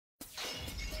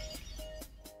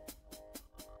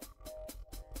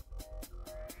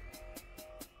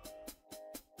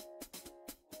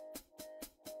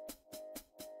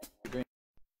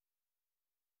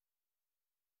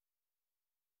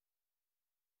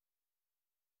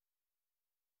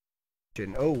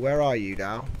Oh, where are you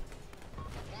now?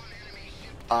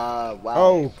 Wow.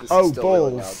 Oh, This oh, is still really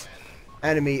loud. balls.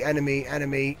 Enemy, enemy,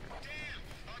 enemy.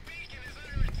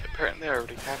 Apparently I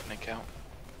already have an account.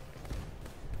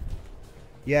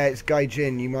 Yeah, it's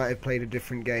Gaijin. You might have played a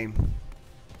different game.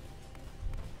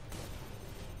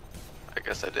 I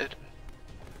guess I did.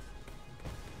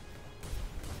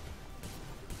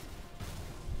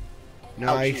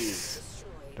 Nice.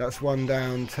 That's one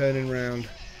down, turning round.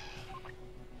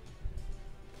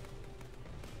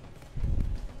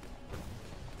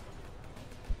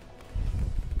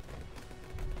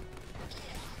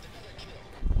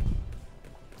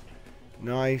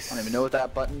 Nice. I don't even know what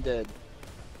that button did.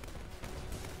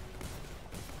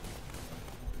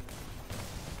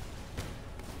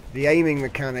 The aiming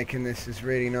mechanic in this is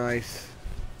really nice.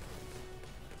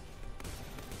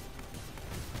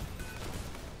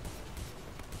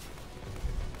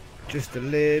 Just a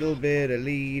little bit of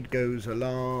lead goes a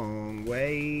long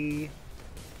way.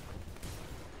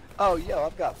 Oh, yo,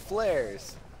 I've got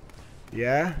flares.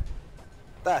 Yeah?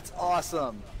 That's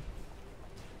awesome.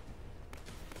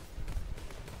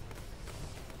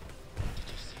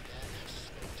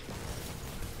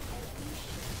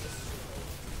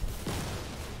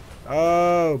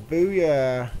 Oh,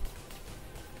 booyah.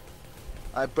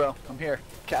 Alright, bro, I'm here.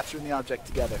 Capturing the object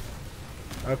together.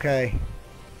 Okay.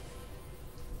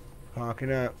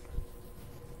 Parking up.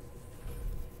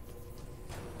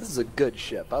 This is a good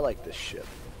ship. I like this ship.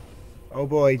 Oh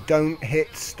boy, don't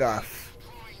hit stuff.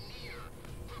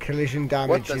 Collision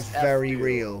damage does is F very do?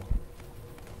 real.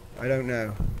 I don't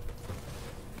know.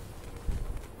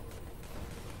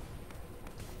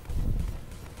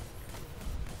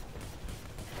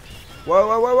 Whoa,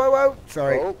 whoa, whoa, whoa, whoa!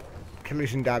 Sorry. Oh.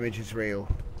 Collision damage is real.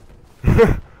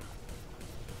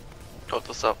 Hold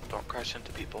this up, don't crash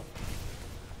into people.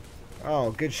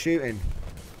 Oh, good shooting.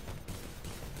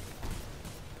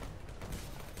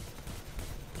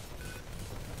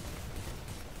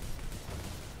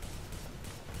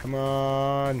 Come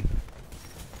on.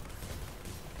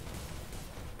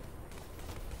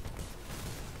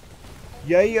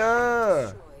 Yeah,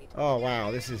 yeah. Oh,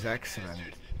 wow, this is excellent.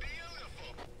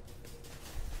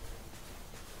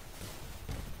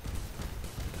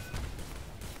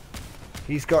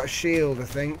 He's got a shield, I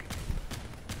think.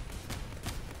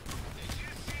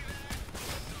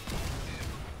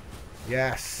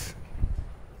 Yes.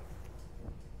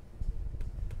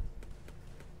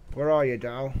 Where are you,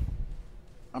 Dal?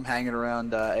 I'm hanging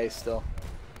around A still.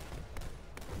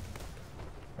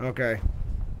 Okay.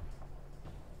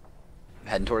 I'm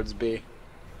heading towards B.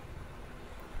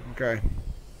 Okay.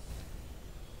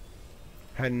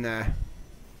 Heading there.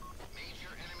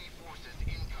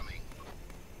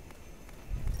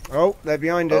 Oh, they're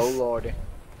behind us. Oh lordy.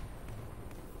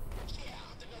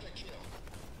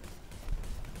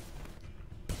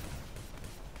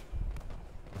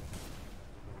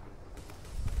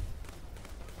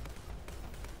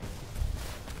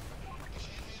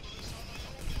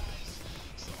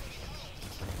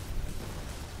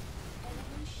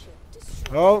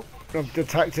 Oh, I've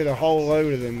detected a whole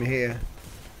load of them here.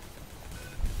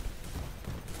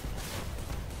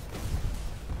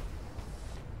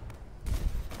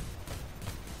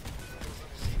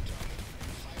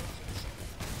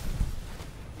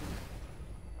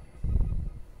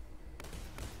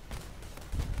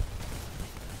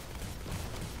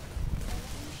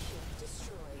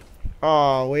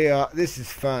 Oh, we are. This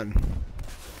is fun.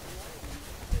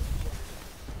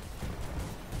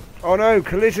 Oh no,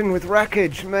 collision with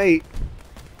wreckage, mate.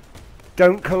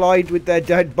 Don't collide with their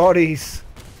dead bodies.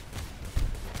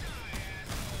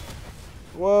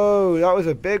 Whoa, that was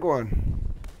a big one.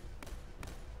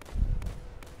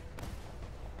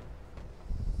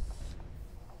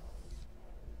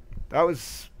 That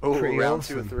was pretty round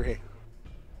awesome. 2 of 3.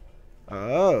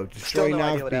 Oh, destroy Still no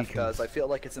idea nav what F beacons. does. I feel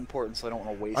like it's important, so I don't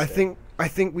want to waste it. I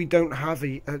think we don't have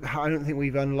a. I don't think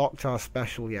we've unlocked our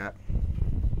special yet.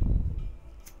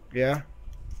 Yeah.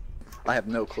 I have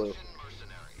no clue.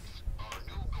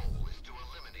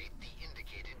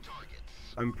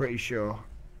 I'm pretty sure.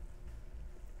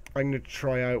 I'm gonna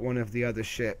try out one of the other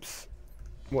ships.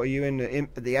 What are you in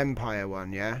the Empire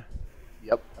one? Yeah.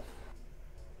 Yep.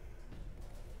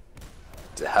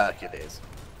 It's a Hercules.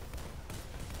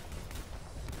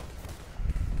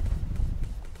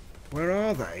 Where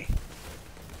are they?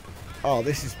 Oh,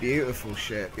 this is beautiful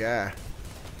ship. Yeah.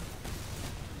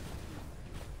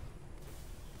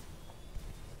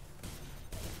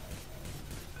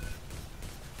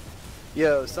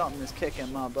 Yo, something is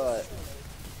kicking my butt.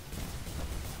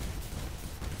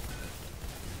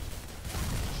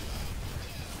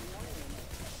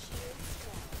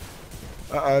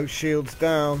 Uh-oh, shields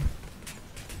down.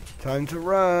 Time to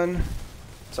run.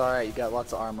 It's alright, you got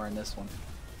lots of armor in this one.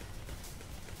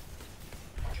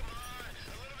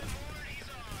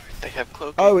 They have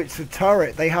cloaking. Oh, it's a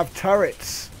turret. They have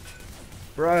turrets.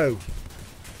 Bro.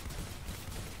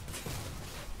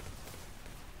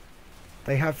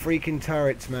 They have freaking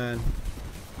turrets, man.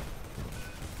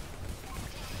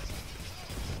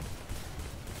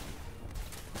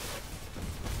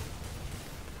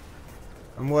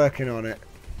 I'm working on it.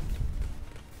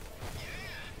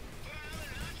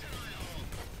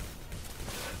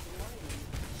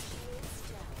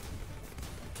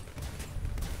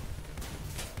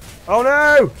 Oh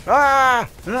no! Ah!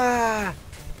 Ah!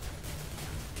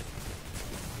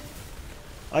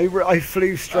 I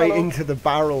flew straight into the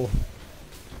barrel.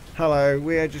 Hello,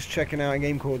 we are just checking out a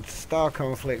game called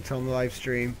Starmade on the live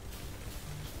stream.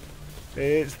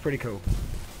 It's pretty cool.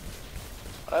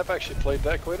 I've actually played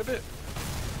that quite a bit.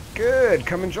 Good,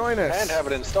 come and join us. And have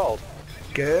it installed.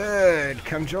 Good,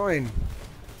 come join.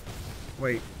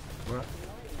 Wait, what?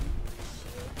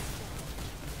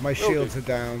 My shields are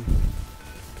down.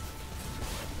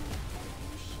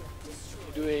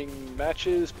 You doing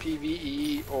matches,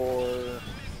 PvE, or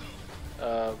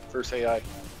versus AI?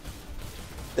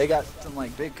 They got some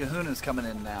like big kahunas coming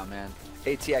in now, man.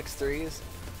 ATX 3s.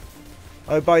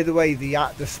 Oh, by the way,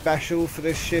 the special for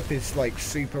this ship is like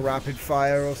super rapid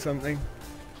fire or something.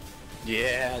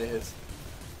 Yeah, it is.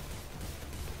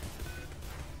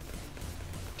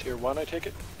 Tier 1, I take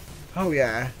it? Oh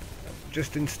yeah,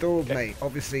 just installed, Okay. mate.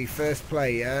 Obviously, first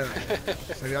play, yeah.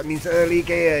 So that means early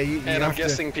gear. You And have I'm to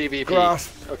guessing PvP.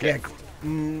 grasp. Okay.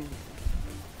 Yeah,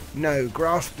 no,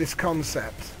 grasp this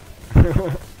concept.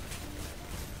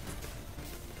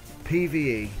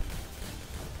 PVE.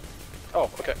 Oh,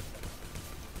 okay.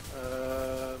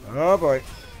 Oh boy,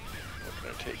 What can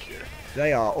I take here?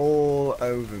 they are all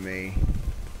over me.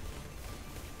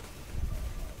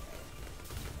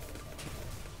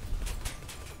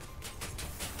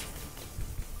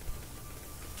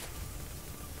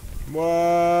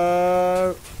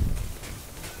 Whoa!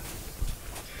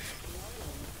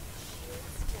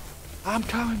 I'm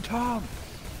coming, Tom.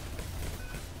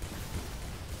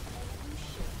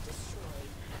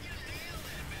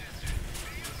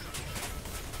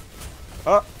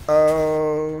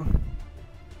 Uh-oh.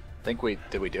 Did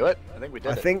we do it? I think we did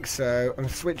I it. think so. I'm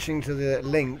switching to the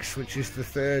Lynx, which is the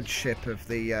third ship of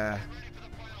the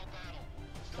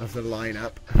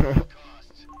lineup.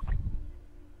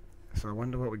 So I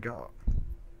wonder what we got.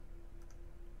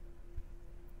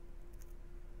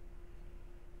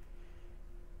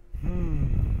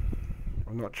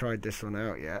 I've not tried this one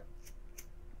out yet.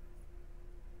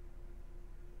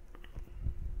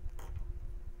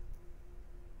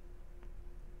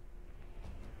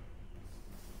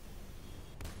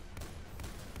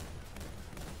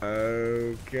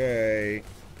 Okay.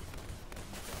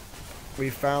 We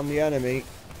found the enemy.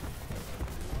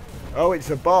 Oh,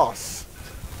 it's a boss.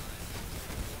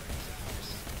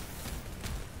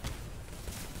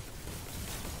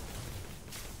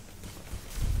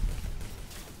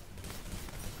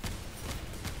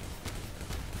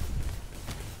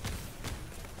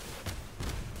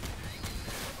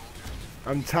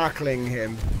 I'm tackling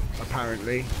him,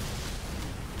 apparently.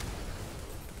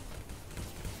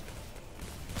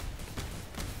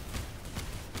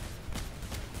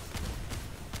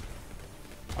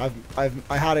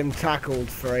 I had him tackled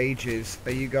for ages.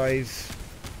 Are you guys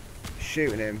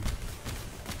shooting him?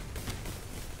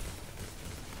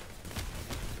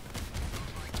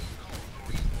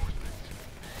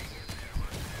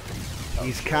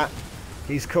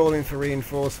 He's calling for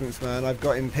reinforcements, man. I've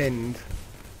got him pinned.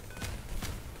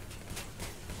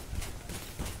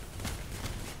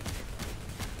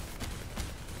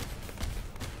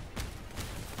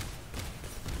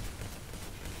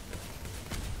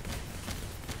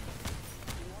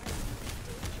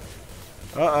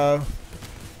 Uh-oh.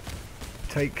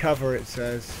 Take cover, it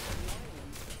says.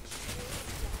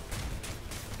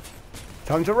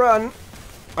 Time to run.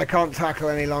 I can't tackle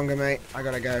any longer, mate. I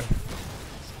gotta go.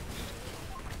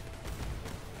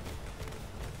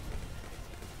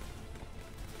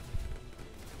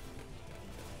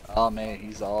 Oh man,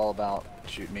 he's all about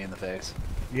shooting me in the face.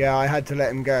 Yeah, I had to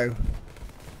let him go.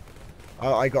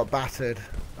 I got battered.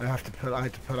 I had to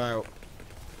pull out.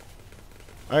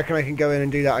 I reckon I can go in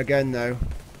and do that again, though.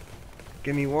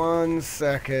 Give me 1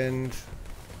 second.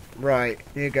 Right,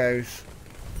 here goes.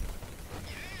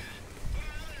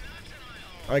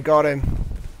 I got him.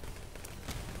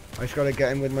 I just gotta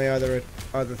get him with my other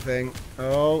thing.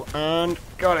 Oh, and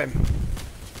got him.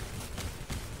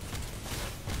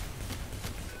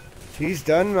 He's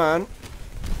done, man.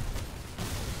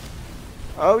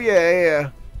 Oh yeah.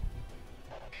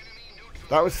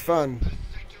 That was fun.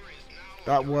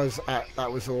 That was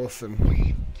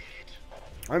awesome.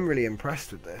 I'm really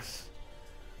impressed with this.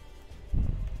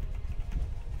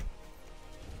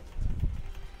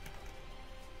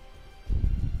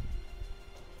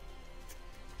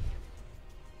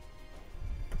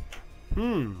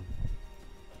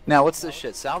 Now, what's this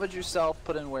shit? Salvage yourself,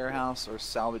 put in warehouse, or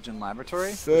salvage in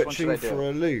laboratory? Which one should Searching I do? for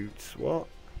a loot. What?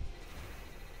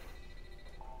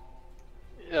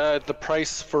 The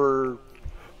price for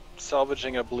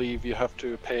salvaging, I believe you have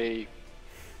to pay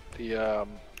the.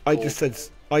 I gold. just said.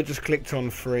 I just clicked on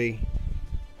free.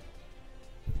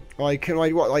 What?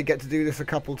 I get to do this a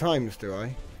couple times, do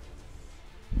I?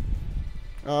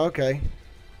 Oh, okay.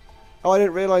 Oh, I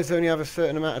didn't realise I only have a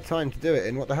certain amount of time to do it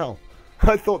in. What the hell?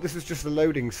 I thought this was just a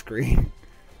loading screen.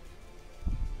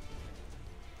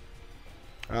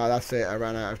 Ah, that's it. I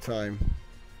ran out of time.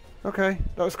 Okay,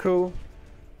 that was cool.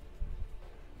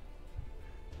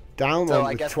 Down So, one I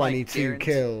with guess my 22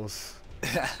 kills.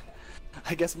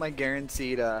 I guess my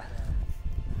guaranteed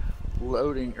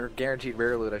loading or guaranteed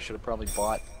rare loot I should have probably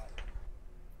bought.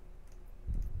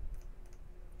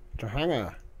 The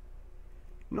hanger.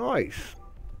 Nice.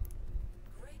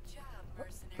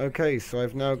 Okay, so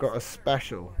I've now got a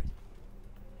special.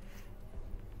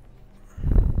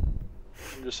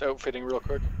 I'm just outfitting real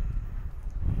quick.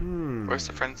 Where's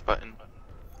the friends button?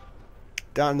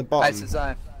 Down the Alright, bottom.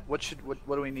 so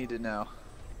what do we need to know?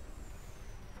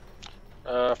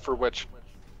 For which?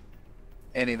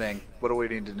 Anything. What do we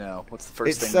need to know? What's the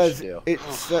first thing we should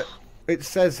do? It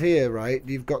says here, right?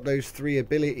 You've got those 3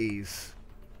 abilities.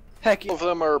 Heck All of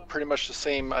them are pretty much the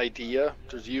same idea.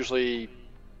 There's usually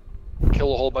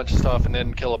kill a whole bunch of stuff and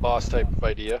then kill a boss type of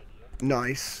idea.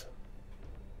 Nice.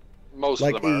 Most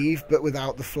Like of them Eve, but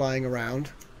without the flying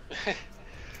around.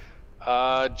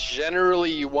 are.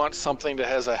 Generally, you want something that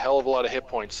has a hell of a lot of hit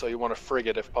points, so you want a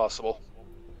frigate if possible.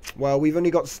 Well, we've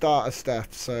only got starter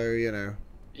stuff, so, you know.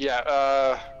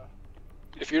 Yeah,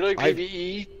 if you're doing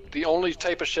PvE, the only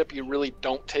type of ship you really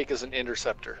don't take is an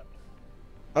interceptor.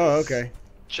 Oh, okay.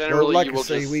 Generally, well, like you I will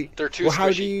say, just... They're too well, how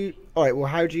squishy. do you... Alright, well,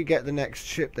 how do you get the next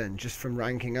ship then? Just from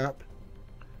ranking up?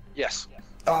 Yes.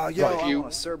 Oh, yo, Right, I you-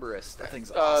 want a Cerberus. That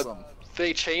thing's awesome.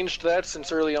 They changed that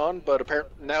since early on, but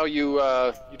apparently now you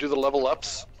do the level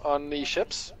ups on the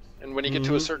ships, and when you get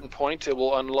to a certain point, it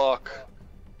will unlock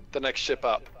the next ship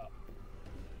up.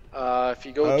 If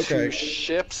you go Okay. to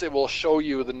ships, it will show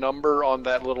you the number on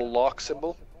that little lock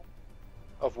symbol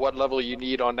of what level you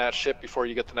need on that ship before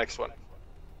you get the next one.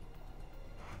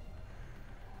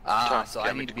 So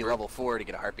I need to be level 4 to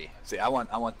get a harpy. See, I want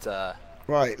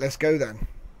Right, let's go then.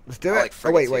 Let's do I it. like Oh, wait,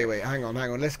 frigates wait, here. wait. Hang on,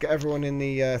 hang on. Let's get everyone in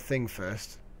the thing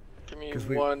first. Give me 'Cause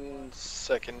we- 1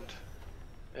 second.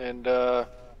 And I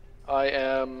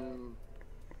am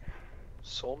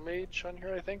Soul Mage on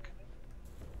here, I think.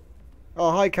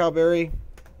 Oh, hi, Calberry.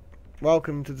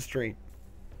 Welcome to the stream.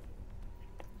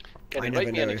 Can I invite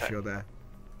never me know anytime. if you're there.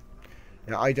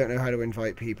 Yeah, I don't know how to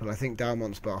invite people. I think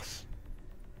Dalmont's boss.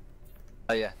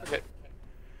 Oh yeah. Okay.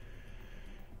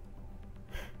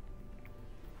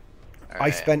 I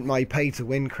Alright. spent my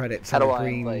pay-to-win credits How on do a I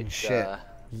green invite, ship.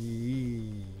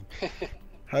 Yee.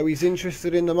 How he's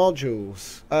interested in the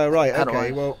modules. Right, How do okay,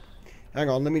 I- well, hang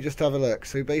on, let me just have a look.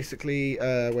 So basically,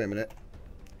 wait a minute.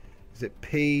 Is it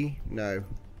P? No.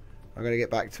 I'm going to get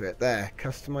back to it. There,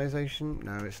 customization?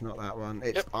 No, it's not that one.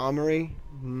 It's Yep. armory?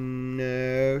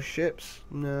 No. Ships?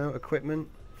 No. Equipment?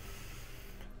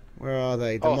 Where are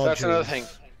they? The modules. That's another thing.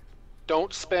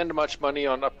 Don't spend much money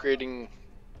on upgrading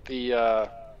the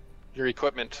your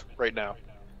equipment right now.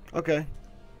 Okay.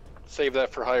 Save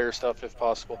that for higher stuff if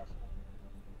possible.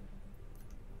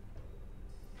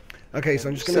 Okay, so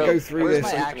I'm just going to So, go through where's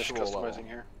this. my Finish actual customizing level?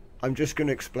 here. I'm just going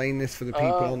to explain this for the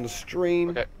people on the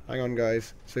stream. okay. Hang on,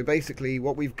 guys. So basically,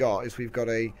 what we've got is we've got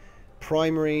a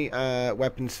primary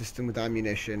weapon system with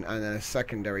ammunition and then a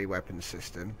secondary weapon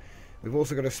system. We've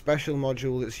also got a special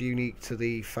module that's unique to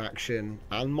the faction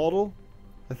and model,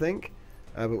 I think,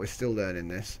 but we're still learning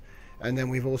this. And then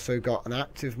we've also got an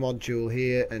active module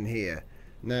here and here.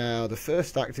 Now, the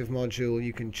first active module,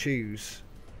 you can choose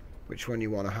which one you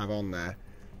want to have on there.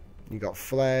 You got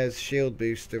flares, shield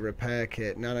booster, repair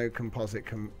kit, nano composite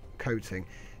coating,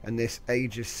 and this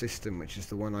Aegis system, which is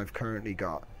the one I've currently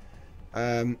got.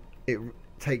 It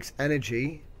takes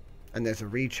energy, and there's a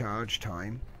recharge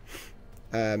time,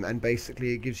 and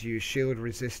basically it gives you shield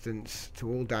resistance to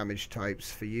all damage types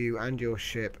for you and your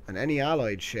ship and any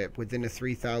allied ship within a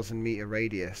 3,000 meter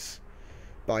radius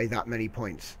by that many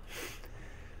points.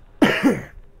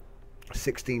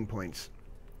 16 points.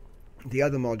 The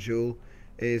other module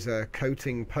is a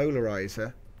coating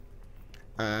polarizer,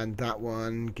 and that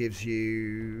one gives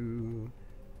you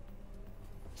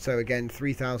So again,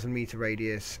 3,000 meter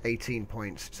radius, 18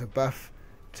 points. It's a buff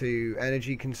to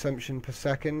energy consumption per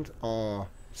second, or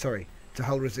sorry, to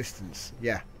hull resistance.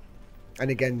 Yeah, and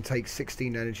again takes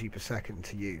 16 energy per second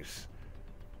to use.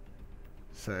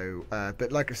 So,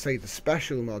 but like I say, the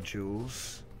special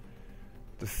modules.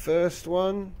 The first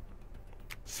one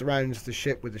surrounds the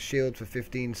ship with a shield for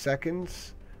 15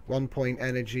 seconds. 1 point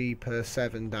energy per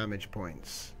 7 damage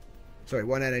points. Sorry,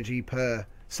 1 energy per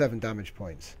 7 damage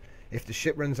points. If the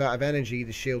ship runs out of energy,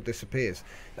 the shield disappears.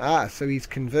 So he's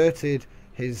converted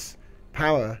his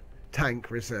power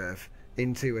tank reserve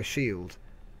into a shield.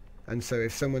 And so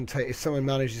if someone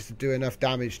manages to do enough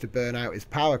damage to burn out his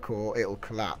power core, it'll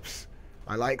collapse.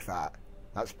 I like that.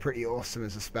 That's pretty awesome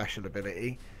as a special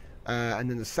ability. And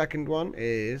then the second one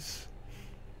is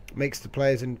makes the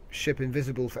player's ship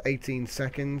invisible for 18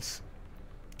 seconds.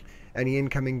 Any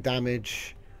incoming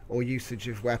damage or usage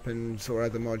of weapons or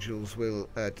other modules will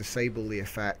disable the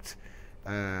effect.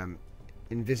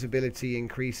 Invisibility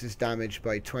increases damage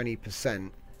by 20%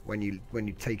 when you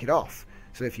take it off.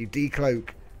 So if you decloak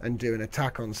and do an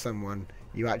attack on someone,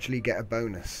 you actually get a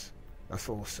bonus. That's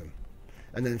awesome.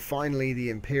 And then finally, the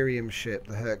Imperium ship,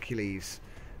 the Hercules.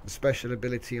 The special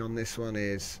ability on this one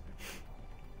is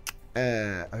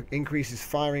increases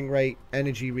firing rate,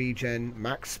 energy regen,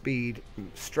 max speed,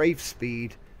 strafe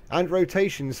speed, and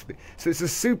rotation speed. So it's a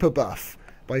super buff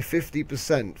by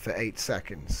 50% for 8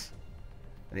 seconds.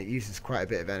 And it uses quite a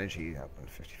bit of energy, up on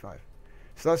 55.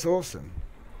 So that's awesome.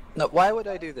 No, why would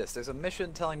I do this? There's a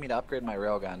mission telling me to upgrade my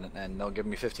railgun, and they'll give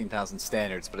me 15,000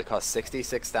 standards, but it costs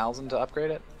 66,000 to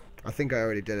upgrade it? I think I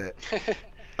already did it.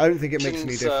 I don't think it makes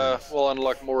any difference. We'll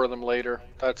unlock more of them later.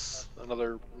 That's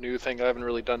another new thing. I haven't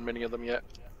really done many of them yet.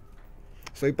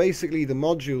 So basically the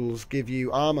modules give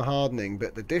you armor hardening,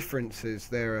 but the difference is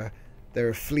they're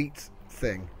a fleet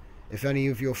thing. If any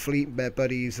of your fleet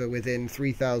buddies are within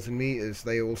 3,000 meters,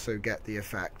 they also get the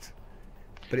effect.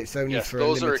 But it's only for a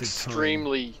limited time. Those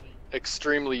are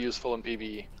extremely useful in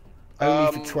PvE.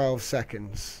 Only for 12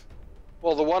 seconds.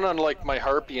 Well, the one on like my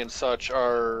Harpy and such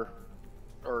are,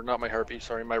 or not my Harpy,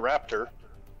 sorry, my Raptor.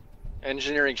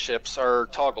 Engineering ships are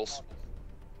toggles.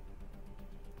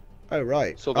 Oh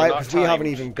right. So they're not timed. We haven't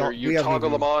even got. You toggle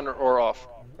them on or off.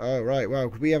 Oh right. Well,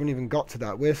 we haven't even got to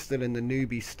that. We're still in the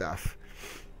newbie stuff.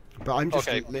 But I'm just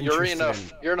interested.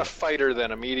 You're in a fighter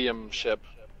then, a medium ship.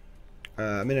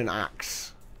 I'm in an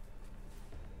axe.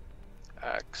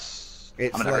 Axe.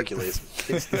 It's I'm in like Hercules.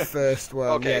 It's the first one.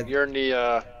 Okay, yeah.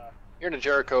 you're in a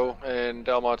Jericho, and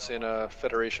Delmont's in a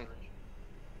Federation.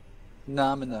 No,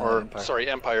 I'm in the Empire. Sorry,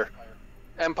 Empire.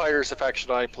 Empire's the faction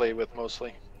I play with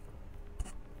mostly.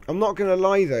 I'm not gonna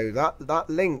lie though, that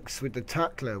links with the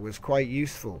tackler was quite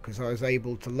useful because I was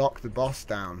able to lock the boss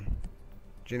down.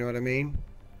 Do you know what I mean?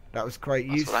 That was quite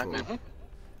useful.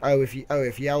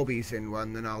 If Yelby's in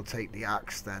one, then I'll take the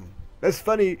axe then. That's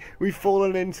funny, we've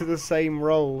fallen into the same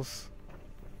roles.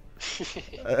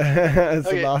 As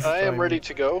the last I am time. ready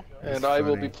to go, and I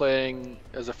will funny. be playing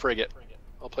as a frigate.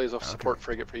 I'll play as a support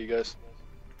frigate for you guys.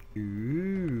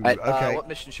 Ooh, Right, okay. what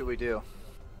mission should we do?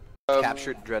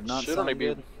 Captured Dreadnought. Should only sound be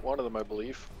good? one of them, I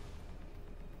believe.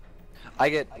 I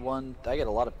get a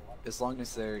lot of, as long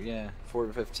as they're 4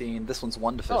 to 15. This one's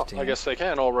 1 to 15. Oh, I guess they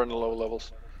can all run the low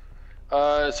levels.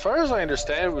 As far as I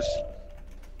understand,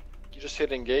 you just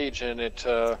hit engage and it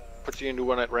puts you into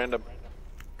one at random.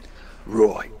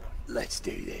 Right, let's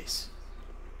do this.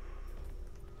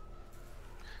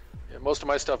 Yeah, most of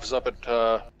my stuff is up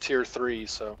at tier 3,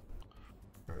 so.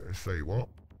 Say what?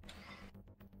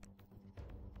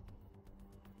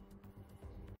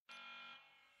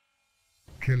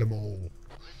 Kill them all.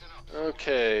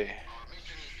 Okay.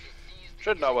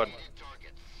 Dreadnought one.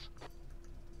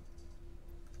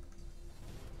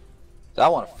 I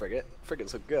want a frigate.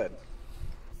 Frigates look good.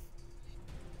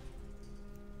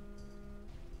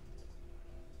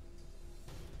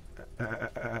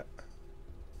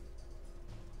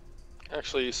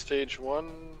 Actually, stage 1.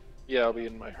 Yeah, I'll be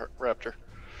in my Raptor.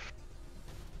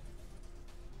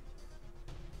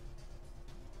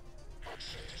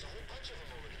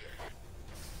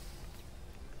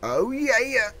 Oh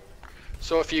yeah.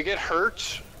 So if you get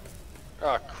hurt,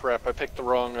 ah crap! I picked the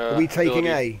wrong. Are we taking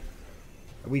ability.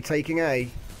 A? Are we taking A?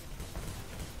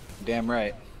 Damn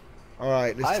right. All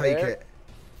right, let's Hi take there. it.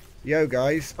 Yo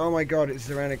guys! Oh my God, it's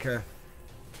Zerenica.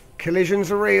 Collisions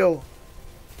are real.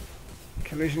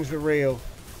 Collisions are real.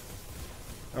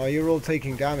 Oh, you're all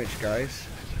taking damage, guys.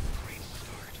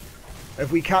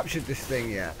 Have we captured this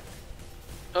thing yet?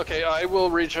 Okay, I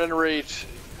will regenerate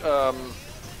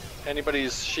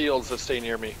anybody's shields that stay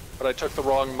near me, but I took the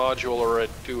wrong module or I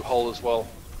do hull as well.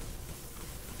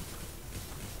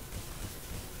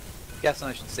 Guessing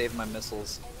I should save my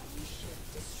missiles.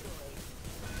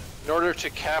 In order to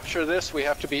capture this, we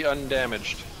have to be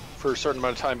undamaged for a certain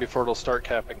amount of time before it'll start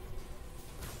capping.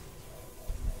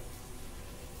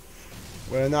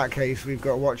 Well, in that case, we've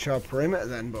got to watch our perimeter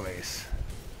then, boys.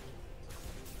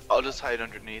 I'll just hide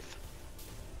underneath.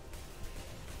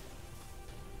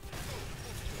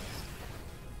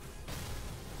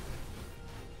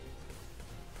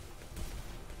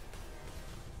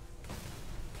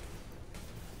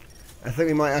 I think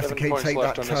we might have 7 to points take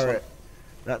left that on this turret.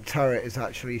 That turret is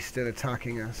actually still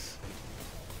attacking us.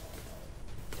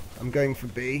 I'm going for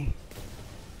B.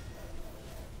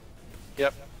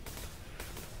 Yep.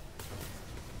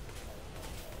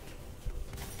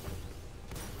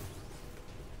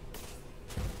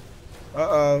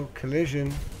 Uh-oh,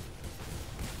 collision.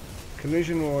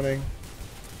 Collision warning.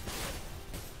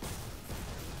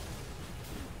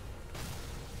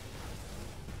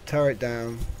 Turret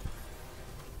down.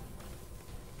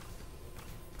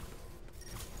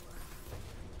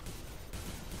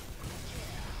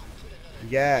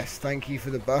 Yes, thank you for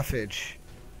the buffage.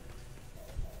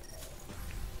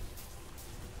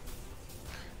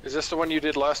 Is this the one you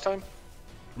did last time?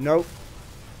 Nope.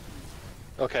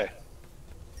 Okay.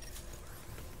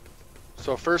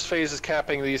 So first phase is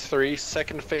capping these 3.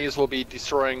 Second phase will be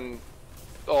destroying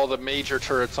all the major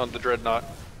turrets on the Dreadnought.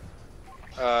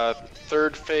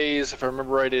 Third phase, if I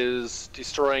remember right, is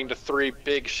destroying the 3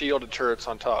 big shielded turrets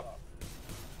on top.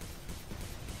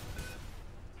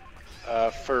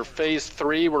 For phase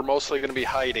 3, we're mostly going to be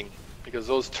hiding, because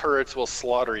those turrets will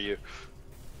slaughter you.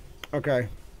 Okay.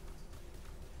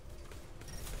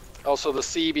 Also, the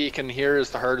C beacon here is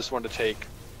the hardest one to take,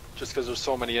 just because there's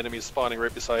so many enemies spawning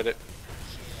right beside it.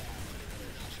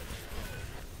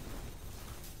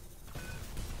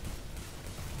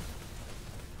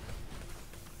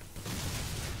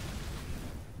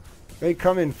 They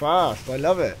come in fast, I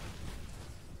love it.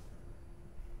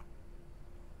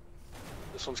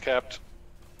 This one's capped.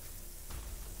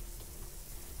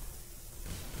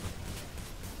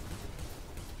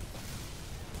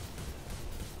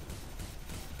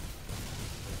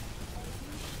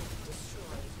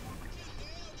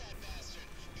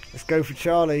 Let's go for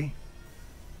Charlie.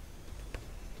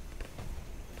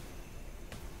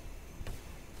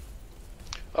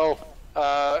 Oh,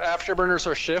 afterburners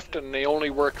are shift, and they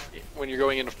only work when you're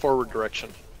going in a forward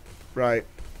direction. Right.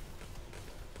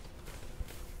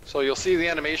 So you'll see the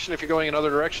animation if you're going in other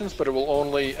directions, but it will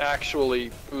only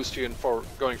actually boost you in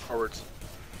going forwards.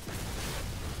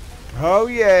 Oh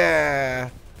yeah!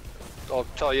 I'll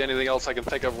tell you anything else I can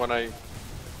think of when I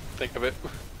think of it.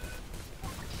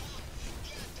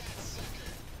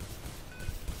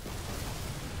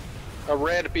 A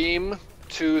red beam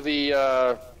to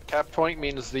the cap point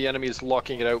means the enemy's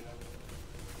locking it out.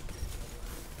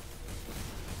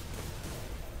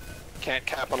 Can't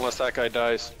cap unless that guy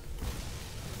dies.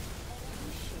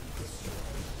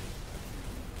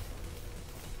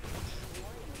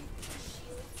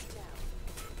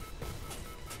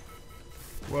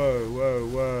 Whoa, whoa,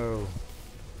 whoa.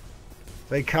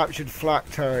 They captured flak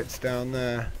turrets down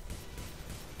there.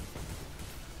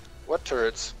 What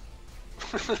turrets?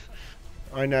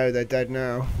 I know, they're dead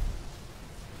now.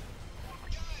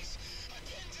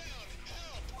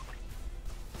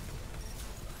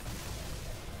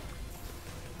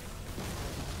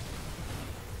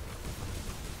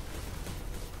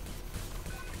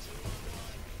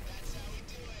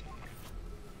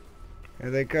 Here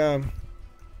they come.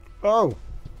 Oh!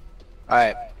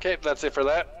 Alright. Okay, that's it for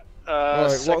that. Alright,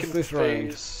 what's Second this round?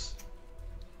 phase.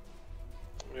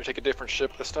 I'm gonna take a different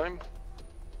ship this time.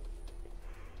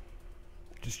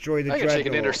 Destroy the I'm gonna take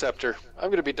an Dreadnought. interceptor. I'm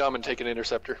gonna be dumb and take an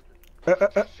interceptor.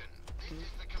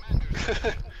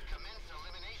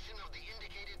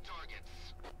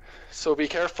 So be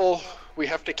careful. We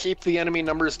have to keep the enemy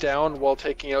numbers down while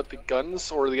taking out the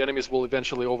guns, or the enemies will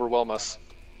eventually overwhelm us.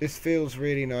 This feels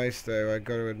really nice though, I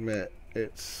gotta admit.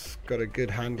 It's got a good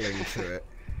handling to it.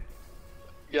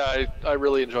 Yeah, I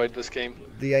really enjoyed this game.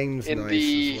 The aim's In nice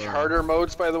the as well. harder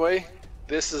modes, by the way,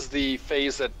 this is the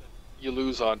phase that you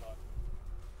lose on.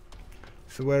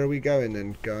 So where are we going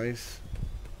then, guys?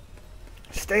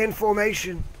 Stay in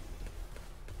formation!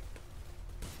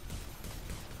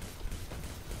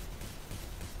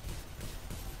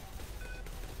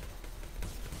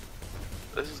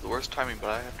 This is the worst timing,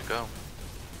 but I have to go.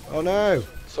 Oh no!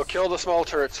 So kill the small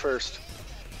turrets first.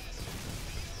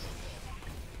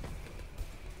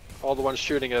 All the ones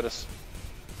shooting at us.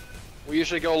 We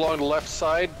usually go along the left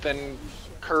side, then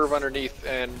curve underneath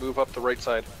and move up the right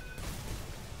side.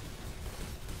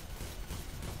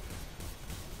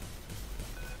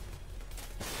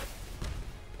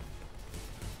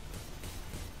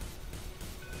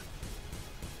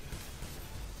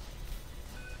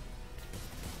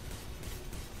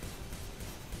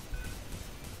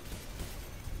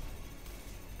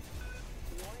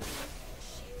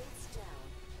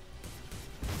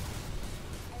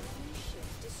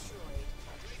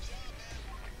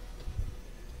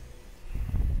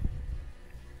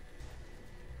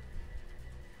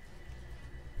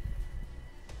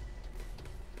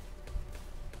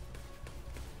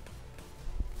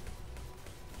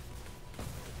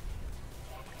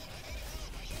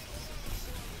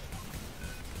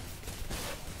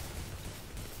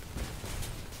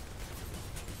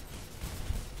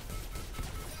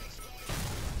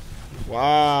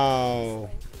 Wow.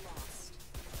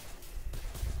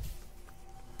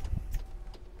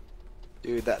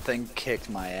 Dude, that thing kicked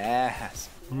my ass.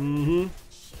 Mm-hmm.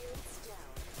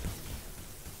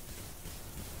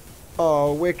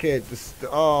 Oh, wicked.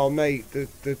 Oh, mate.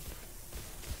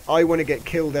 I want to get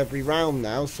killed every round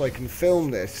now so I can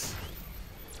film this.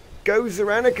 Go,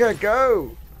 Zerenica,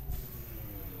 go!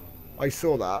 I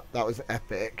saw that. That was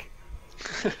epic.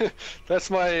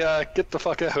 That's my get the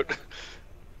fuck out.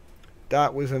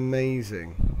 That was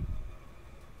amazing.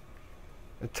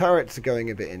 The turrets are going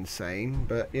a bit insane,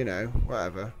 but, you know,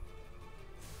 whatever.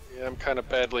 Yeah, I'm kind of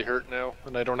badly hurt now,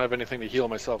 and I don't have anything to heal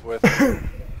myself with.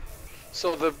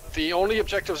 So the only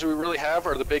objectives we really have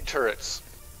are the big turrets.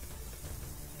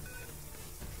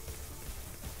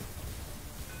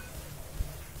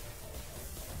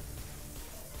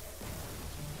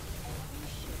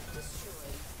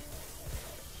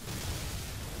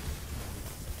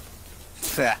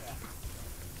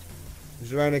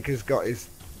 Zeronica's got his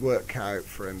work cut out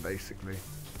for him, basically.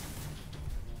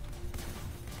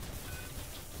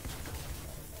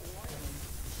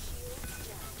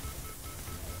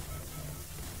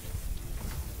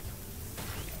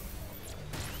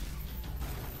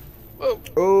 Whoa.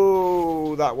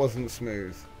 Oh, that wasn't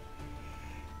smooth.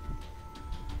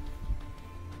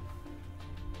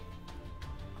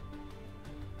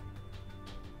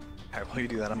 Alright, while you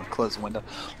do that, I'm gonna close the window.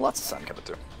 Lots of sun coming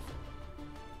through.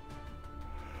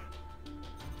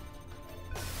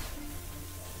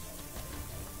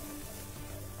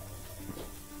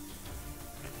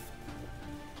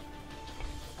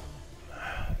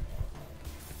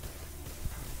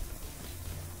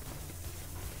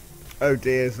 Oh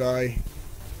dear, Zai.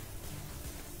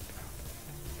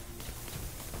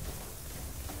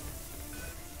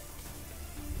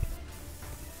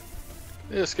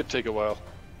 This could take a while.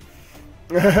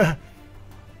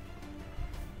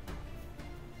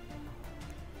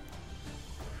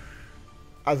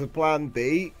 As a plan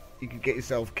B, you could get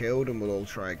yourself killed and we'll all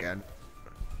try again.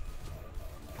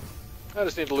 I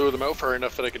just need to lure them out far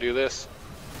enough that I could do this.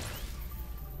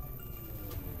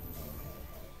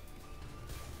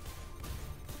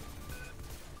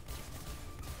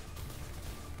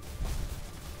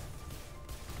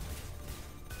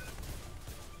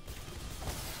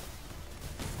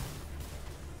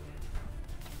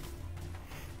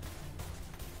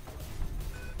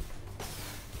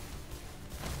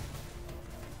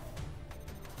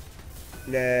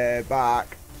 They're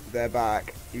back. They're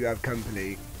back. You have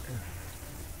company.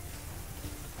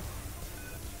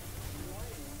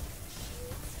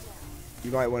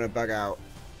 You might want to bug out.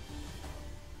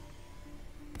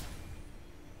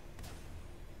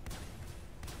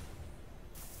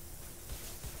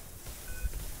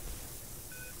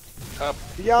 Up.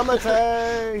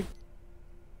 Yamate!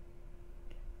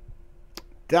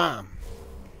 Damn.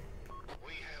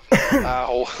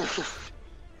 Ow.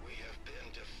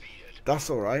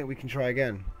 That's alright, we can try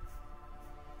again.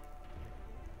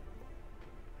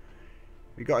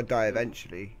 We gotta die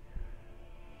eventually.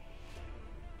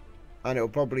 And it'll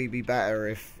probably be better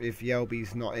if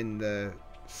Yelby's not in the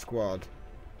squad.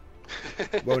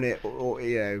 Won't it? Or,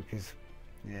 you know, because,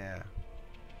 yeah.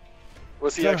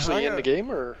 Was he So, actually in the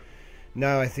game, or?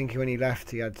 No, I think when he left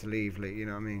he had to leave, like, you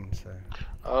know what I mean? So.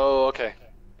 Oh, okay.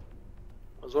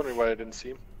 I was wondering why I didn't see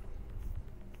him.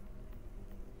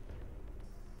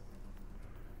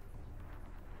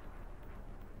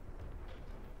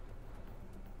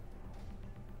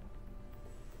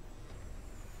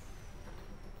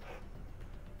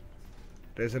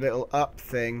 There's a little up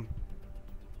thing.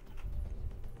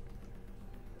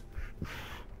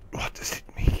 What does it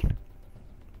mean?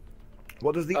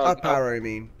 What does the up arrow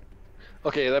mean?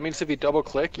 Okay, that means if you double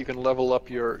click, you can level up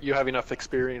you have enough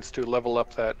experience to level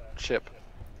up that ship.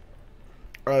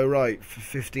 Oh, right, for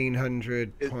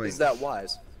 1,500 points. Is that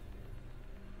wise?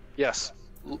 Yes.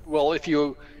 Well, if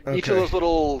you, each of Okay. those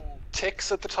little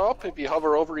ticks at the top, if you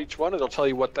hover over each one, it'll tell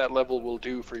you what that level will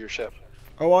do for your ship.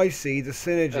 Oh, I see, the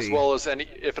synergy. As well as any,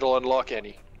 if it'll unlock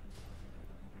any.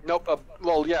 Nope,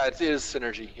 well, yeah, it is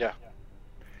synergy, yeah.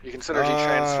 You can synergy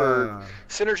transfer.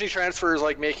 Synergy transfer is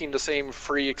like making the same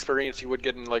free experience you would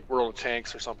get in like World of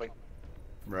Tanks or something.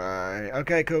 Right,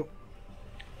 okay, cool.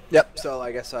 Yep, so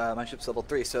I guess my ship's level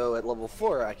 3, so at level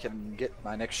 4 I can get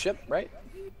my next ship, right?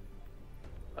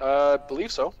 I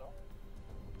believe so.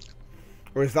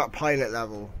 Or is that pilot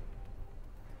level?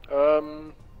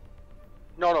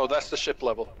 No, that's the ship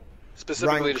level.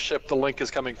 Specifically Rank. the ship the link is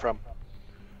coming from.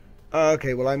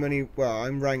 Okay, well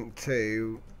I'm rank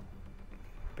 2,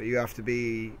 but you have to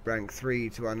be rank 3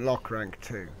 to unlock rank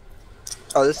 2.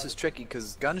 Oh, this is tricky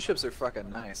because gunships are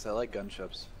fucking nice. I like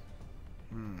gunships.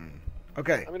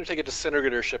 Okay. I'm gonna take a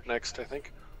disintegrator ship next, I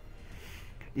think.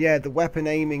 Yeah, the weapon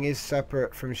aiming is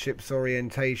separate from ship's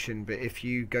orientation, but if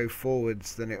you go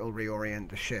forwards, then it'll reorient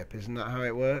the ship. Isn't that how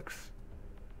it works?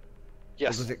 Or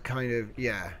Yes. does it kind of...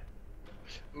 Yeah.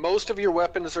 Most of your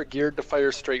weapons are geared to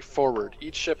fire straight forward.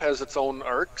 Each ship has its own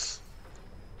arcs,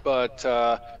 but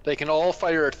they can all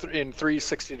fire in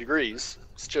 360 degrees.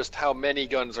 It's just how many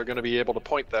guns are going to be able to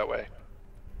point that way.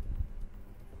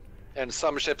 And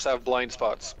some ships have blind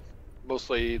spots,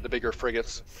 mostly the bigger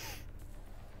frigates.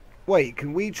 Wait,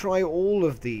 can we try all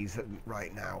of these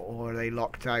right now? Or are they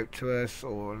locked out to us,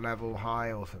 or level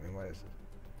high, or something? What is it?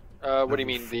 What do you Level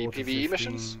mean, the 4 to PvE 15?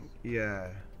 missions? Yeah.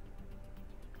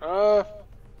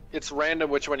 It's random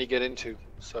which one you get into,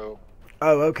 so...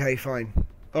 Oh, okay, fine.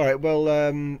 Alright, well,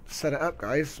 set it up,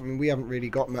 guys. I mean, we haven't really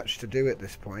got much to do at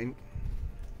this point.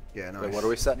 Yeah, nice. Wait, what are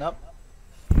we setting up?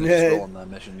 Just rolling the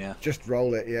mission, yeah. Just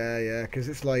roll it, yeah, because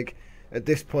it's like, at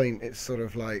this point, it's sort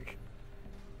of like...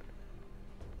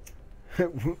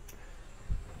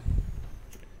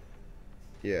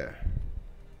 yeah.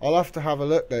 I'll have to have a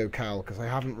look, though, Cal, because I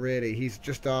haven't really... He's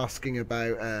just asking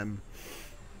about...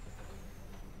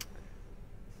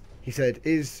 He said,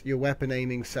 is your weapon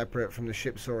aiming separate from the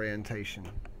ship's orientation?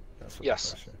 That's what Yes.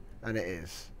 the question. And it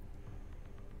is.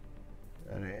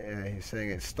 And he's saying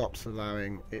it stops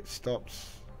allowing... It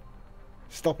stops...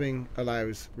 Stopping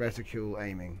allows reticule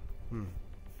aiming.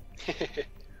 I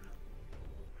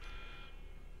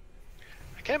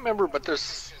can't remember, but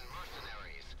there's...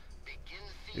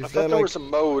 I thought there was a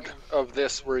mode of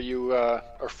this where you are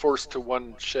forced to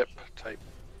one ship type.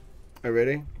 Oh,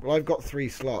 really? Well, I've got 3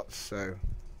 slots, so...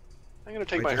 I'm going to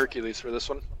take my Hercules for this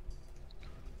one.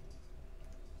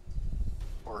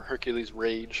 Or Hercules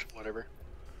Rage, whatever.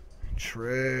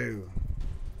 True.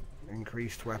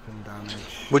 Increased weapon damage.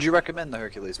 Would you recommend the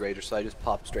Hercules Rage, or should I just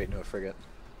pop straight into a frigate?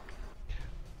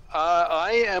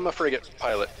 I am a frigate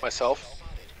pilot myself.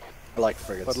 I like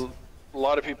frigates. But a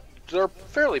lot of people... They're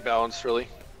fairly balanced, really.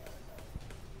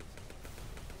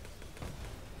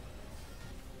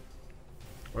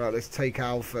 Right, let's take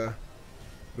Alpha.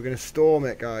 We're going to storm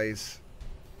it, guys.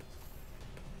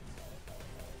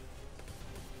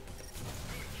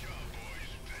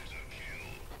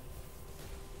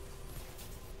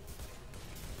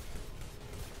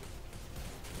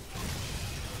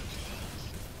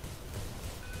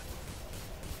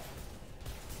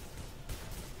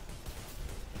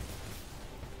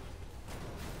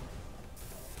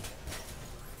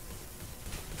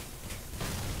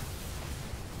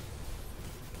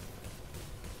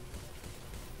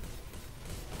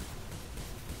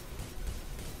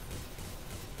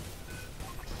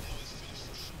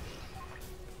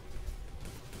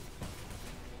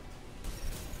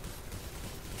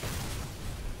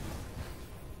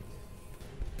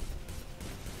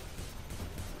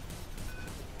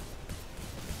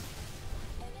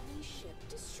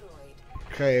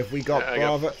 Okay, have we got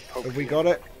Bravo? Have we got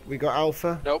it? We got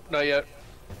Alpha? Nope, not yet.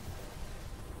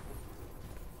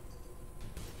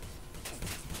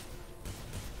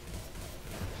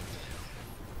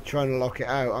 Trying to lock it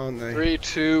out, aren't they? 3,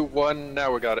 2, 1,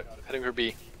 now we got it. Heading for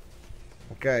B.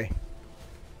 Okay.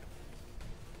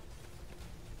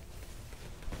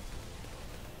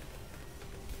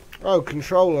 Oh,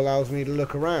 control allows me to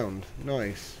look around.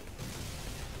 Nice.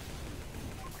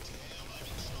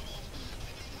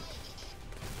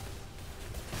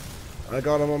 I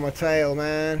got him on my tail,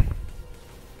 man.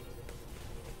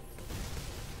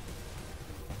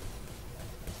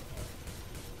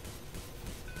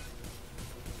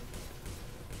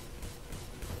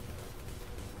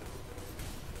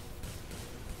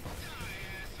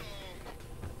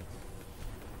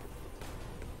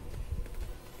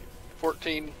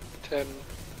 $14, 10,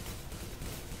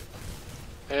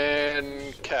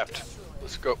 and capped.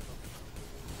 Let's go.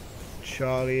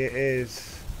 Charlie it is.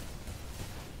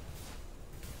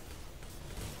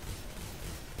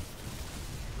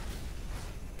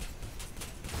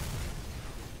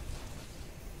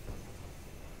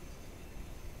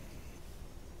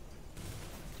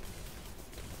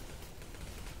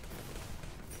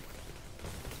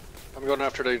 I'm going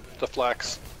after the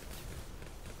flax.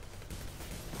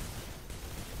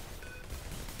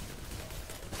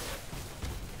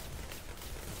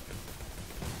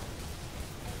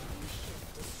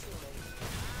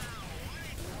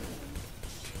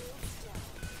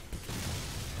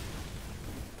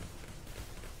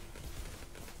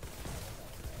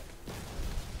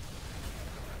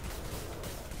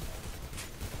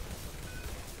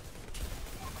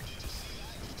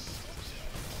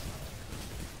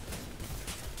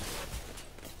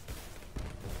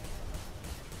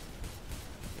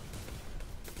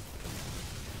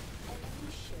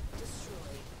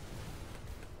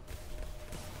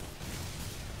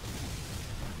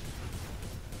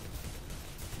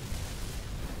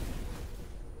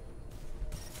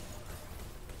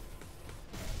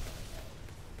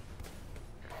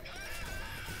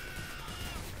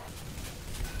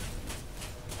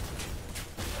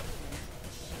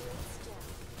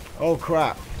 Oh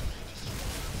crap.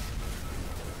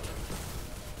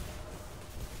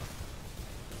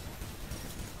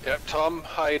 Yep, Tom,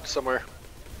 hide somewhere.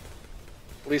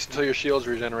 At least until your shields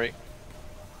regenerate.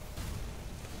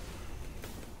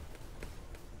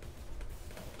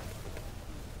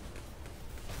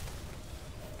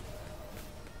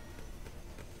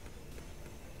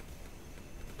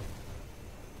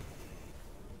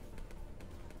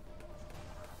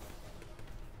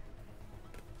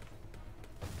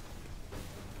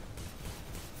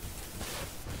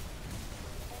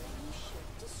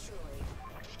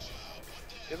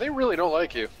 Yeah, they really don't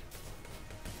like you.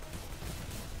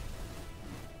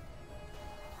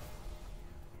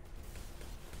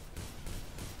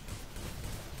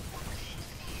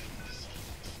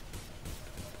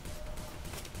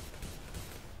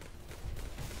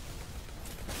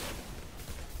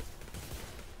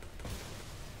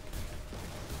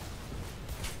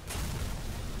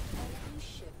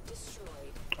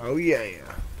 Oh yeah.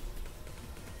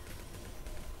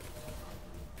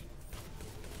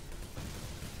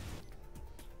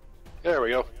 There we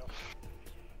go.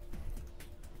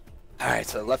 Alright,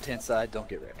 so left hand side, don't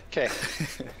get wrecked. Okay.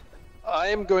 I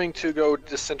am going to go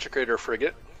Disintegrator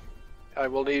Frigate. I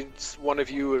will need one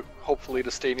of you, hopefully, to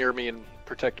stay near me and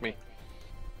protect me.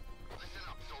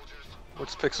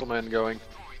 What's Pixelman going?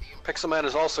 Pixelman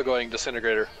is also going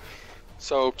Disintegrator.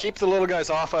 So keep the little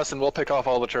guys off us and we'll pick off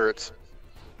all the turrets.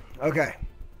 Okay.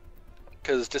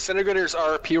 Because Disintegrators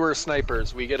are pure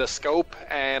snipers. We get a scope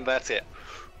and that's it.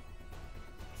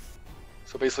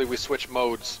 So basically we switch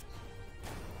modes.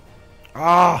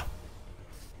 Ah!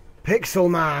 Pixel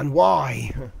Man,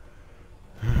 why?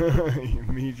 He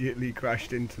immediately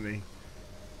crashed into me.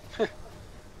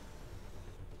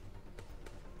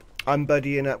 I'm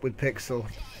buddying up with Pixel.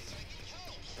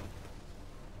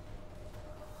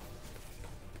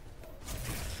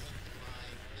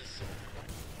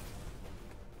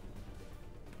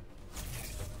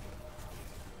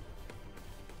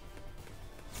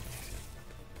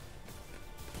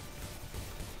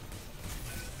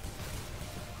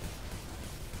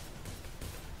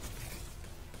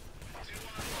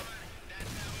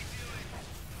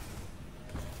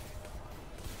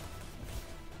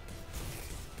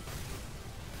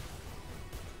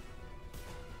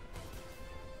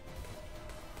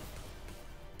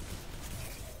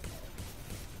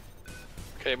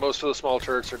 Okay, most of the small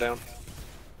turrets are down.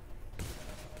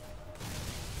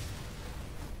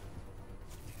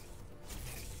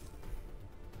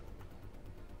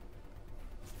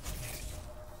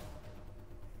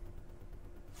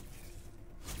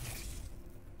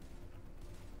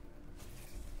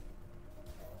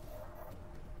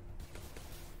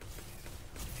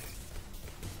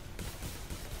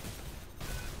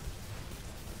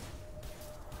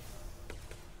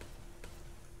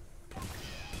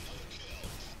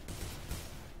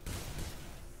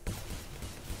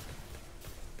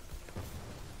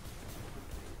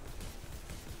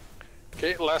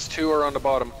 Okay, the last two are on the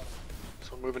bottom.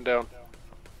 So moving down.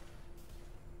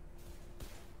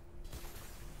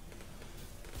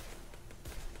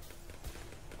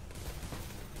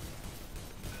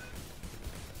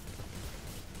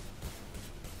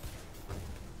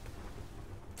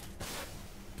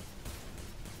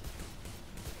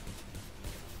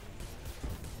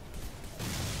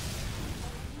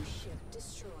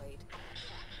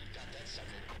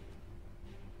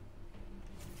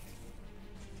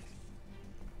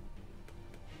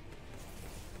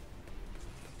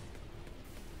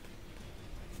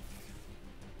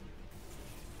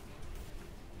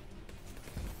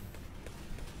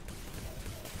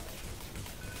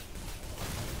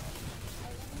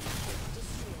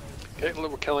 Okay,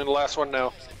 we're killing the last one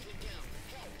now.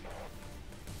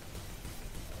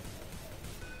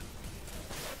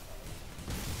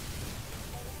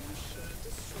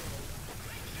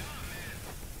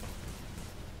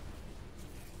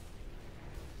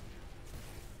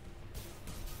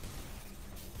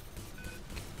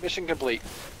 Mission complete.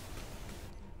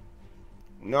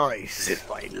 Nice. The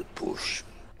final push.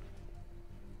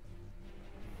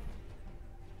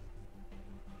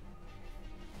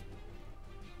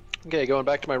 Okay, going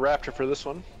back to my Raptor for this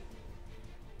one.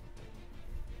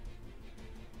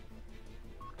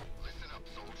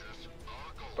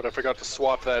 But I forgot to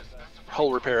swap that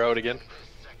hull repair out again.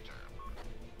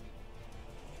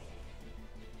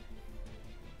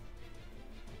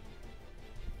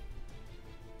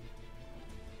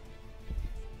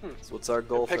 So what's our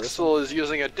goal for this one? Pixel is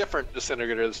using a different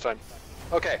disintegrator this time.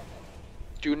 Okay.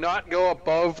 Do not go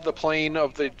above the plane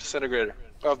of the disintegrator.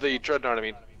 Of the dreadnought, I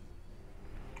mean.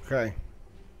 Okay.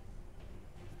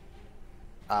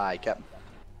 Aye, Captain.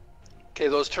 Okay,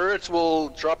 those turrets will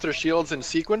drop their shields in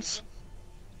sequence.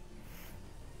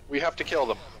 We have to kill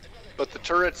them. But the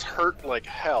turrets hurt like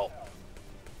hell.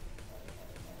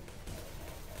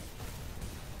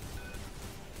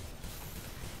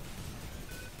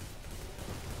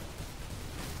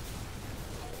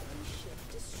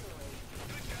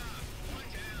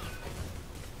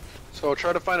 So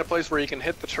try to find a place where you can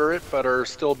hit the turret, but are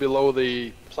still below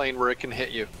the plane where it can hit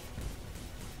you.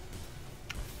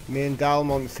 Me and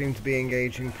Dalmont seem to be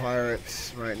engaging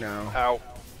pirates right now. Ow.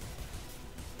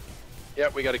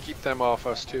 Yep, we gotta keep them off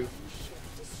us too.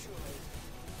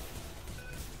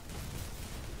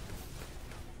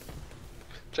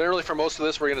 Generally for most of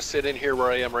this, we're gonna sit in here where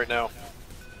I am right now.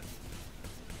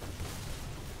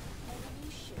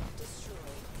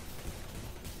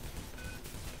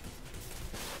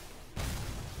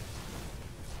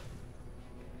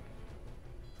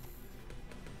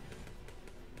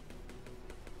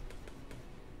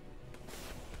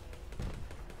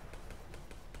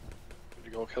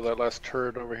 Go kill that last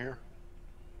turret over here.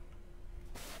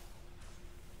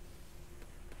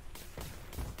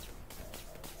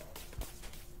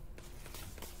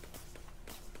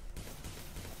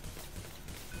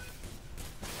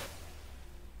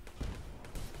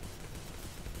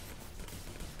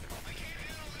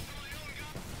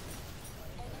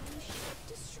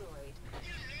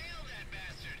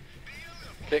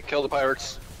 Okay, kill the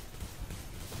pirates.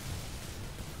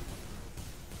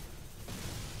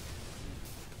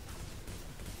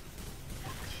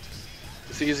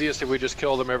 It's easiest if we just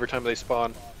kill them every time they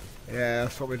spawn. Yeah,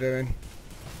 that's what we're doing.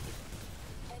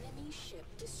 Enemy ship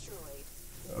destroyed.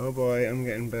 Oh boy, I'm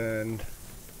getting burned.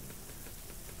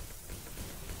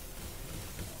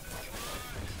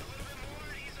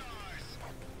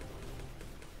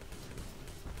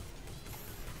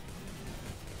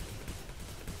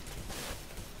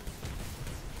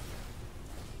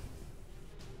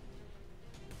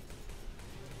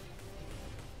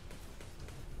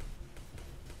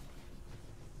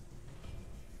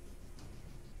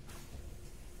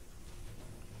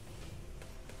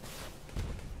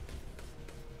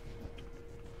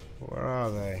 Where are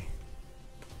they?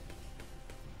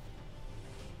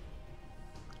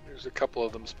 There's a couple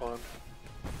of them spawned.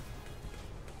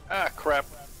 Ah, crap.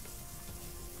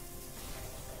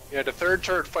 Yeah, the third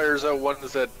turret fires out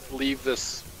ones that leave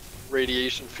this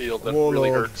radiation field that really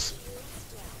Warlord. hurts.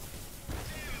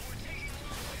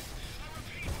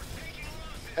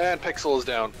 And Pixel is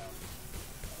down.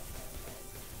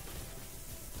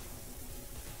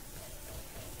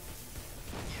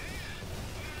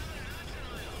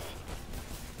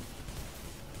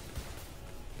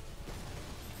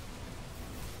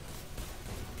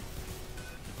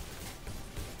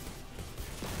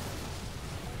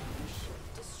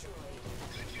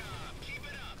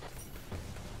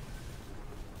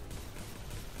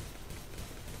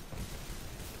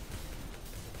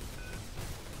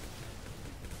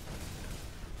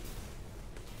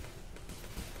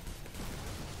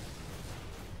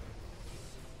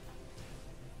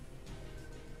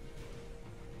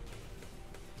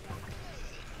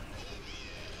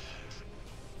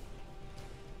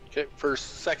 Okay,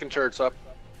 second turret's up.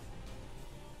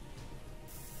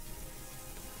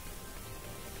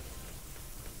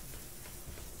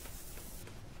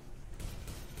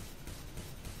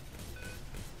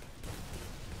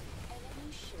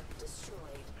 Enemy ship destroyed.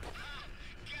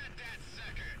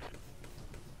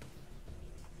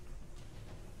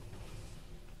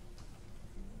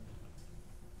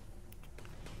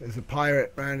 There's a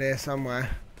pirate around here somewhere.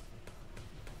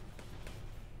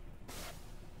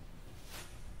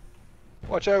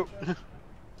 Watch out!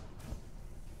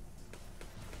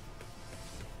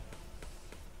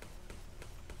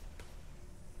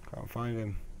 Can't find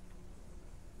him.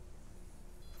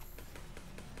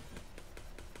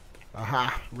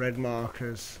 Aha! Red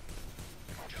markers.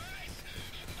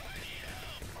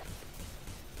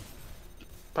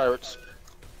 Pirates.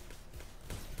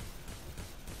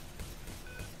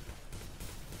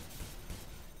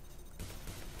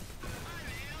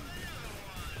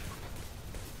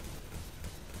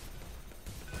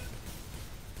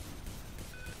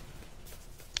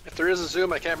 If there is a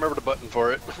zoom, I can't remember the button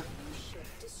for it.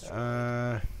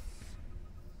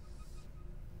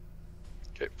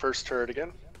 Okay, first turret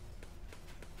again.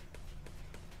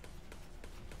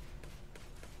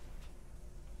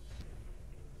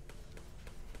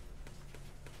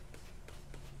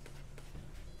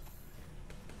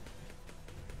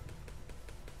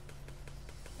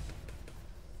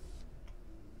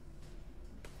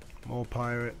 More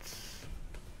pirates.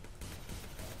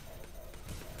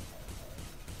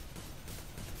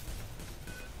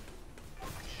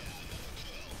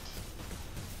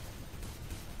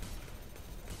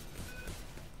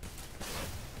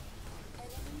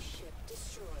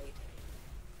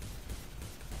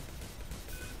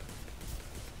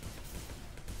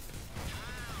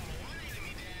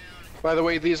 By the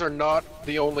way, these are not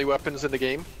the only weapons in the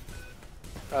game.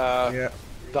 Yeah.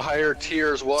 The higher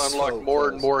tiers will So unlock more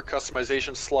and close. more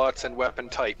customization slots and weapon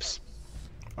types.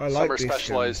 I Some like are these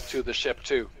specialized guns. to the ship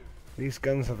too. These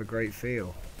guns have a great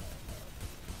feel.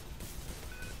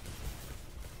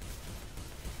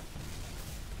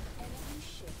 Enemy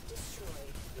ship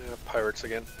destroyed. Yeah, pirates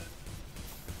again.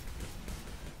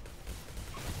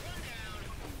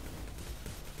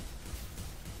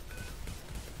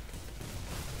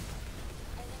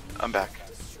 I'm back.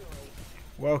 Destroyed.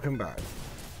 Welcome back.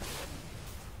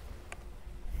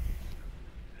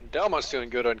 And Dalmont's doing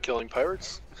good on killing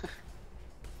pirates.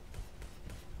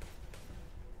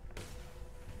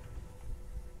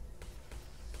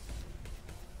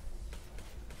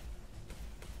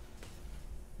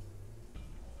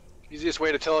 Easiest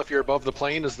way to tell if you're above the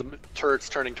plane is the turrets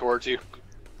turning towards you.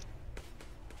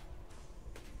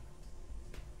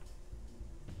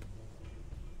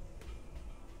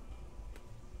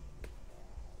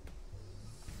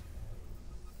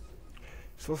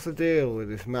 So what's the deal with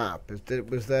this map?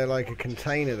 Was there like a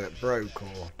container that broke, or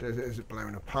is it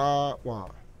blown apart?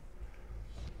 What?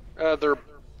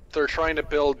 They're trying to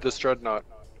build this dreadnought,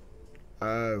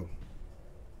 Oh.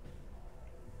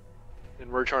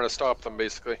 and we're trying to stop them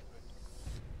basically.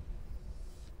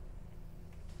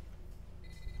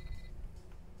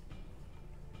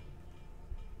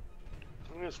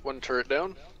 There's one turret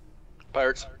down.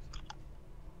 Pirates.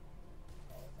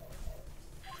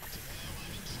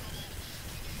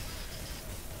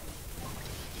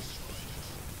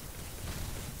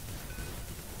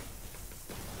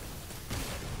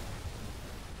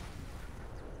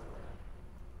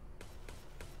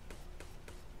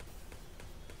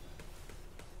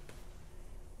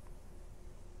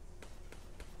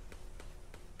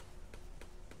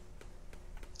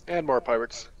 And more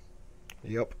pirates.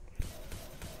 Yup.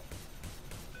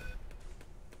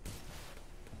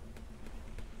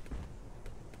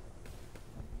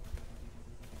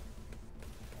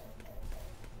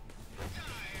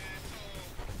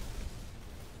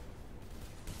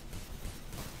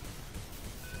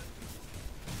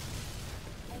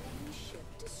 Enemy ship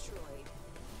destroyed.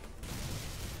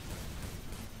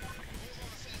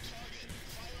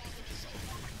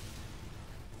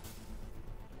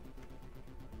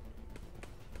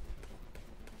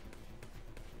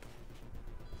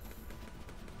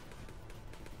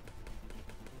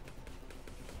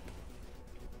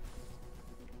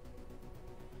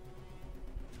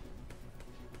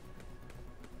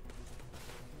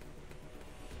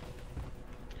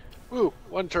 Woo!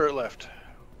 One turret left.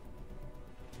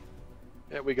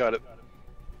 Yeah, we got it.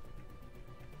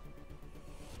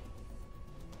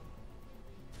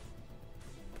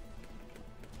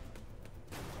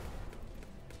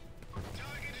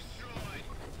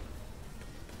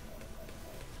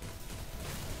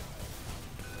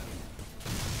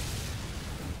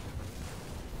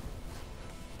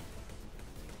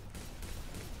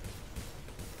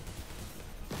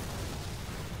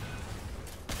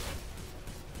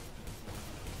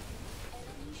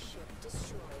 Enemy ship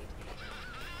destroyed.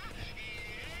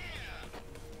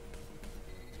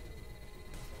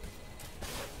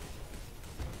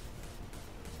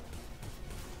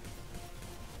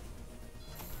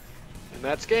 And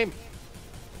that's game.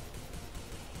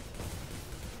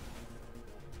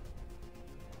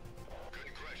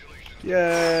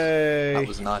 Yay! That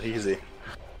was not easy.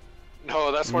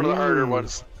 No, that's one of the harder Mm.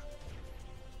 ones.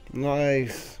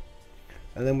 Nice.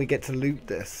 And then we get to loot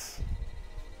this.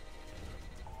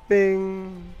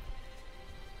 Bing.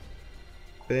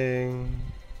 Bing.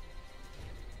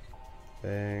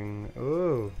 Bing.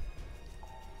 Ooh.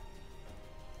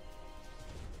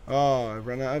 Oh, I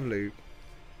ran out of loot.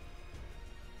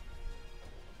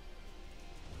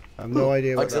 I have no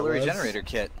idea what Auxiliary that was. generator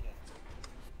kit.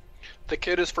 The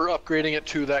kit is for upgrading it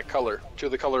to that color, to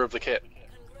the color of the kit.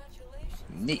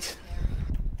 Neat.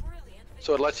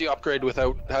 So it lets you upgrade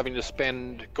without having to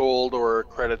spend gold or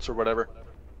credits or whatever.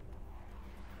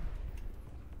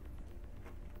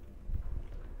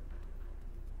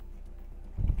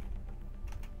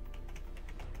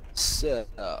 So,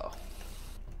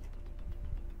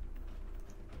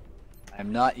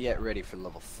 I'm not yet ready for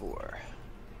level 4.